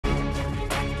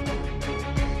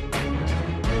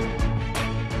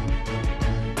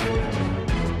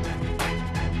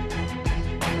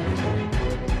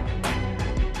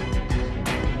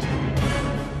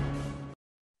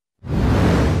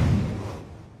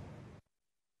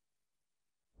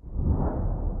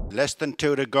Less than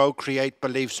 2 to go. Create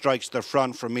Belief strikes the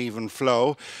front from even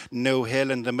flow. New Hill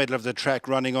in the middle of the track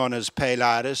running on as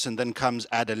Paylaris, and then comes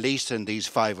Adelise, and these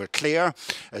 5 are clear.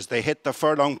 As they hit the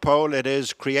furlong pole, it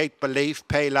is Create Belief,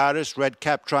 Paylaris, Red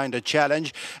Cap trying to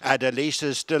challenge. Adelise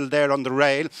is still there on the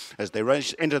rail. As they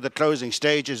rush into the closing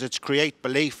stages, it's Create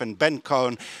Belief and Ben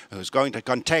Cohn who's going to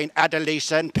contain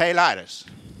Adelise and Paylaris.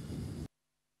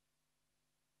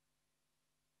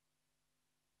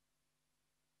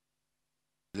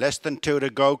 Less than 2 to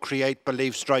go. Create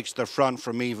Belief strikes the front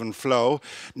from even flow.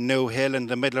 New Hill in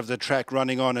the middle of the track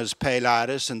running on as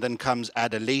Paylaris, and then comes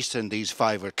Adelise, and these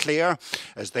 5 are clear.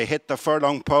 As they hit the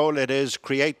furlong pole, it is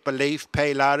Create Belief,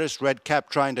 Paylaris, Red Cap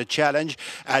trying to challenge.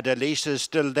 Adelise is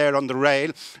still there on the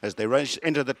rail. As they rush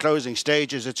into the closing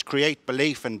stages, it's Create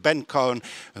Belief and Ben Cohn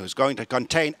who's going to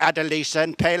contain Adelise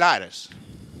and Paylaris.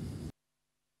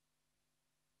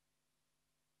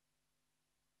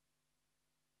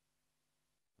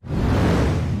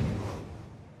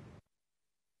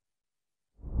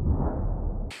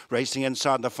 Racing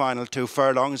inside the final 2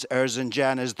 furlongs,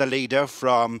 Erzincan is the leader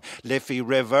from Liffey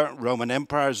River. Roman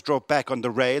Empire's dropped back on the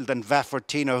rail. Then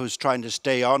Vaffortino, who's trying to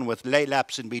stay on with lay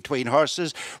laps in between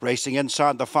horses. Racing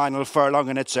inside the final furlong,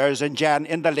 and it's Erzincan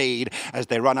in the lead as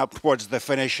they run up towards the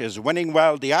finish. Is winning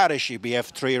well the Irish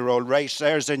EBF 3-year-old race.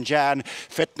 Erzincan,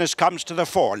 fitness comes to the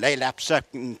fore. Lay lap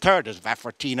second, third is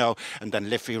Vaffortino, and then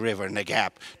Liffey River in the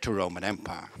gap to Roman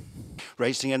Empire.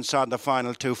 Racing inside the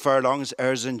final 2 furlongs,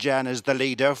 Erzincan is the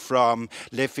leader from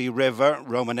Liffey River.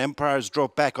 Roman Empire's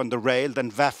dropped back on the rail.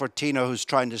 Then Vaffortino, who's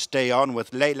trying to stay on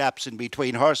with lay laps in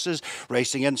between horses.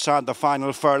 Racing inside the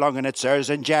final furlong, and it's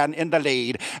Erzincan in the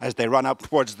lead as they run up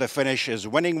towards the finish. Is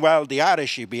winning well the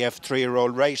Irish EBF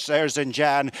 3-year-old race.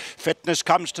 Erzincan, fitness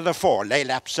comes to the fore. Lay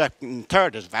lap second,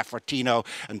 third is Vaffortino,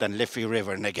 and then Liffey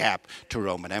River in the gap to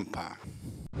Roman Empire.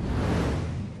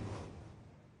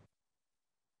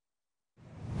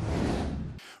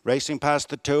 Racing past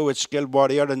the 2, it's Skilled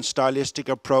Warrior and Stylistic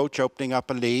Approach opening up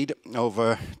a lead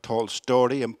over Tall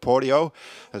Story. Emporio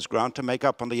has ground to make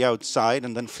up on the outside,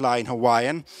 and then Flying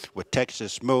Hawaiian with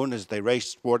Texas Moon as they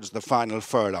race towards the final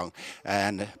furlong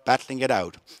and battling it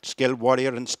out. Skilled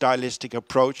Warrior and Stylistic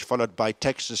Approach followed by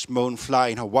Texas Moon,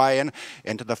 Flying Hawaiian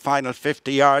into the final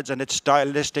 50 yards, and it's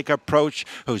Stylistic Approach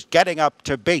who's getting up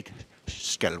to beat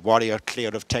Skilled Warrior clear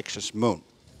of Texas Moon.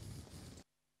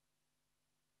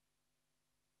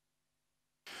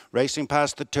 Racing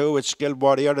past the 2, it's Skilled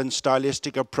Warrior and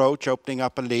Stylistic Approach opening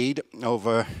up a lead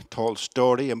over Tall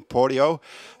Story. Emporio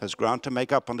has ground to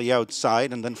make up on the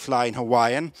outside, and then Flying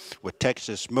Hawaiian with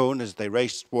Texas Moon as they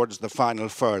race towards the final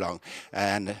furlong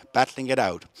and battling it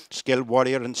out. Skilled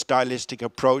Warrior and Stylistic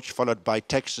Approach followed by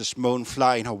Texas Moon,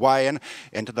 Flying Hawaiian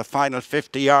into the final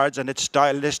 50 yards, and it's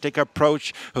Stylistic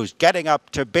Approach who's getting up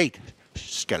to beat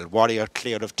Skilled Warrior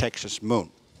clear of Texas Moon.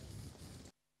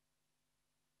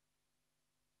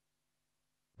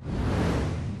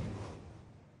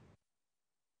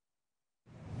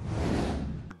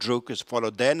 Druk is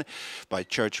followed then by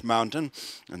Church Mountain,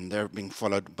 and they're being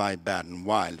followed by Bad and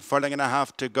Wild. Furlong and a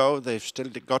half to go. They've still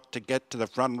got to get to the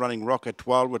front running Rocket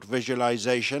Wall with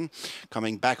Visualization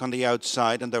coming back on the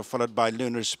outside, and they're followed by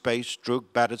Lunar Space, Druk,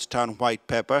 Baddockstown, White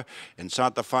Pepper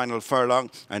inside the final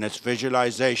furlong, and it's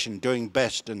Visualization doing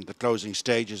best in the closing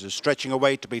stages, is stretching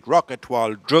away to beat Rocket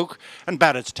Wall, Druk, and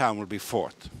Baddockstown will be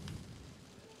 4th.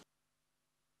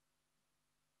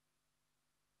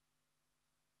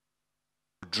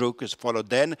 Druk is followed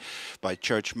then by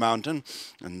Church Mountain,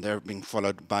 and they're being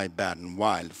followed by Bad and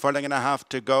Wild. Furlong and a half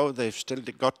to go. They've still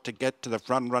got to get to the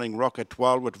front running Rocket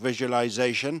Wall with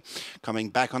Visualization coming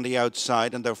back on the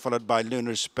outside, and they're followed by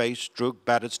Lunar Space, Druk,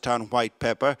 Baddockstown, White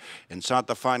Pepper inside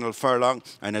the final furlong,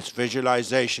 and it's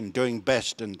Visualization doing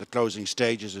best in the closing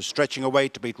stages, is stretching away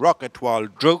to beat Rocket Wall,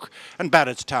 Druk, and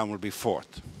Baddockstown will be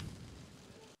 4th.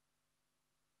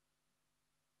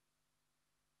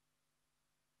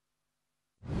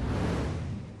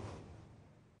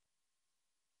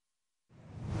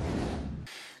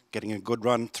 Getting a good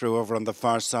run through over on the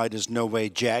far side is No Way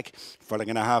Jack. Furlong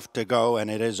and a half to go, and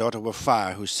it is Ottawa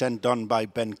Fire who's sent on by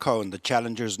Ben Cohn. The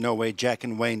challengers No Way Jack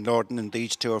and Wayne Lorden, and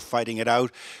these 2 are fighting it out.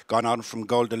 Gone on from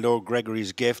Gold Allure,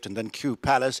 Gregory's Gift, and then Q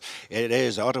Palace. It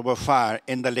is Ottawa Fire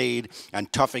in the lead and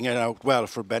toughing it out well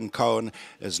for Ben Cohn,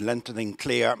 is lengthening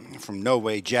clear from No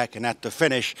Way Jack, and at the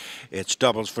finish it's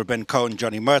doubles for Ben Cohn,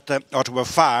 Johnny Murtha. Ottawa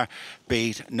Fire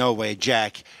beat No Way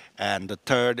Jack, and the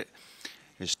third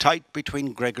is tight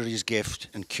between Gregory's Gift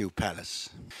and Q Palace.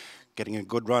 Getting a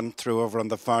good run through over on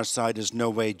the far side is No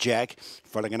Way Jack.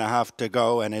 4.5 to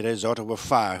go, and it is Ottawa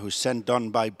Fire who's sent done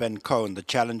by Ben Cohen. The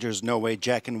challengers No Way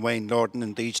Jack and Wayne Lorton,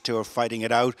 and these two are fighting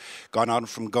it out. Gone on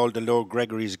from goal to low,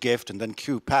 Gregory's Gift, and then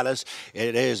Q Palace.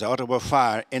 It is Ottawa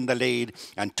Fire in the lead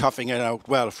and toughing it out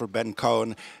well for Ben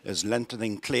Cohen, is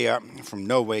lengthening clear from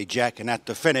No Way Jack, and at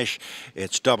the finish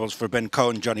it's doubles for Ben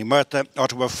Cohen, Johnny Murtha.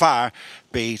 Ottawa Fire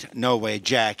beat No Way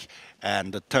Jack,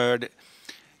 and the third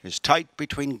is tight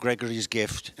between Gregory's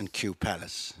Gift and Q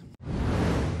Palace.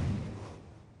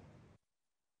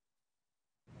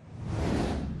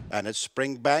 And it's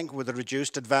Springbank with a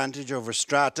reduced advantage over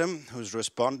Stratham, who's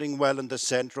responding well in the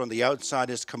centre. On the outside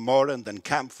is Camorra, and then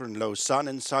Camphor and Low Sun.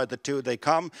 Inside the two they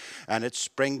come, and it's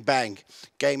Springbank.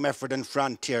 Game effort in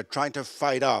front here, trying to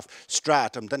fight off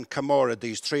Stratham, then Camorra.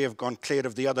 These three have gone clear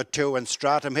of the other two, and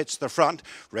Stratham hits the front,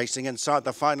 racing inside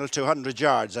the final 200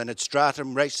 yards. And it's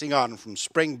Stratham racing on from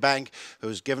Springbank,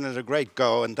 who's given it a great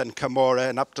go, and then Camorra,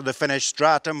 and up to the finish.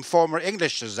 Stratham, former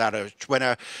English Irish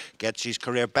winner, gets his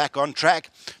career back on track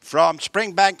from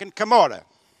Springbank and Camorra.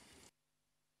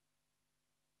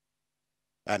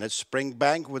 And it's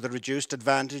Springbank with a reduced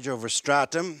advantage over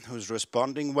Stratham, who's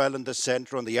responding well in the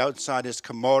centre. On the outside is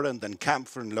Camorra, and then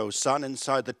Camphor and Low Sun.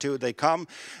 Inside the two they come,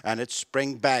 and it's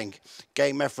Springbank.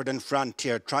 Game effort in front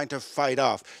here, trying to fight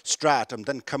off Stratham,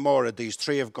 then Camorra. These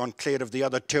three have gone clear of the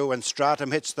other two, and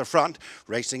Stratham hits the front,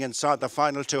 racing inside the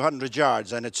final 200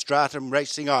 yards. And it's Stratham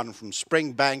racing on from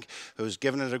Springbank, who's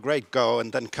given it a great go,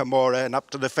 and then Camorra, and up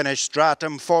to the finish.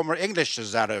 Stratham, former English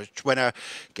Irish winner,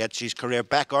 gets his career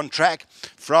back on track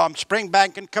from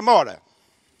Springbank and Camorra.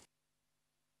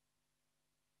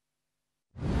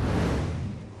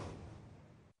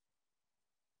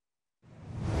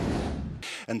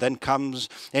 And then comes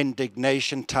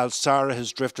Indignation. Talsara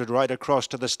has drifted right across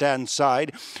to the stand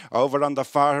side. Over on the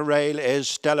far rail is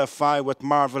Stella Fi with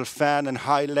Marvel Fan and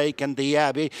High Lake and the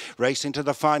Abbey racing to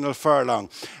the final furlong.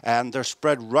 And they're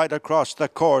spread right across the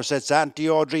course. It's Auntie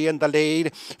Audrey in the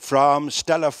lead from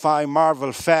Stella Fi,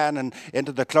 Marvel Fan, and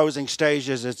into the closing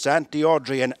stages it's Auntie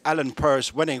Audrey and Alan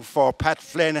Pearce winning for Pat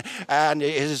Flynn, and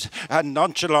is a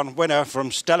nonchalant winner from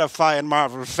Stella Fi and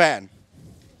Marvel Fan.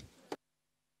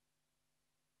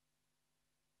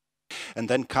 And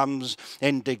then comes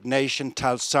Indignation.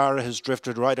 Talsara has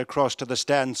drifted right across to the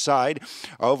stand side.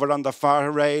 Over on the far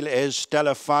rail is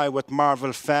Stella Fi with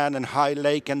Marvel Fan and High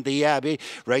Lake and the Abbey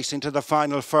racing to the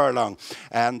final furlong.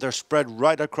 And they're spread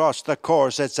right across the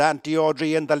course. It's Auntie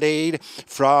Audrey in the lead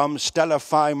from Stella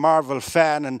Fi, Marvel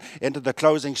Fan, and into the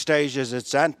closing stages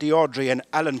it's Auntie Audrey and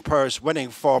Alan Pearce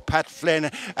winning for Pat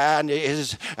Flynn, and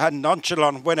is a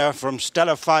nonchalant winner from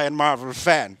Stella Fi and Marvel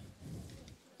Fan.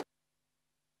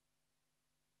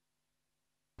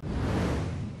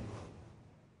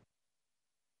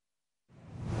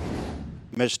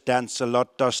 Miss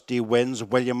Dance-A-Lot, Dusty wins.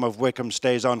 William of Wickham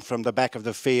stays on from the back of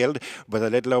the field with a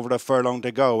little over a furlong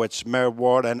to go. It's Mare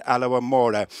Ward and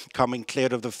Alawamora coming clear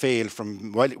of the field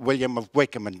from William of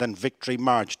Wickham, and then Victory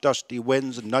March. Dusty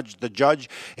wins and nudged the judge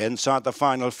inside the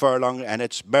final furlong, and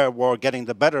it's Mare Ward getting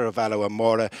the better of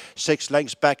Alawamora. 6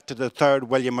 lengths back to the third,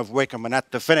 William of Wickham, and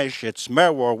at the finish it's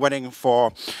Mare Ward winning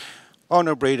for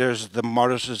Owner Breeders. The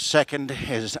Morris's second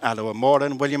is Alawamora,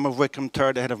 and William of Wickham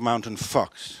third ahead of Mountain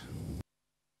Fox.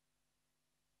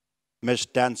 Miss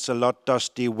Dance-A-Lot,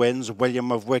 Dusty wins.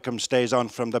 William of Wickham stays on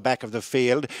from the back of the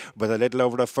field with a little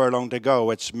over a furlong to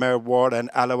go. It's Mare Ward and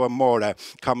Alawamora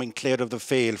coming clear of the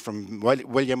field from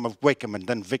William of Wickham, and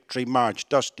then Victory March.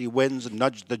 Dusty wins and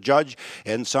nudged the judge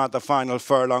inside the final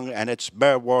furlong, and it's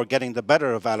Mare Ward getting the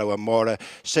better of Alawamora.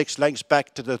 6 lengths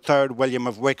back to the third, William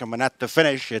of Wickham, and at the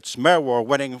finish it's Mare Ward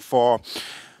winning for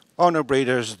Owner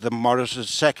Breeders. The Morris's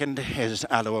second is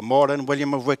Alawamora, and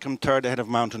William of Wickham third ahead of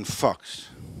Mountain Fox.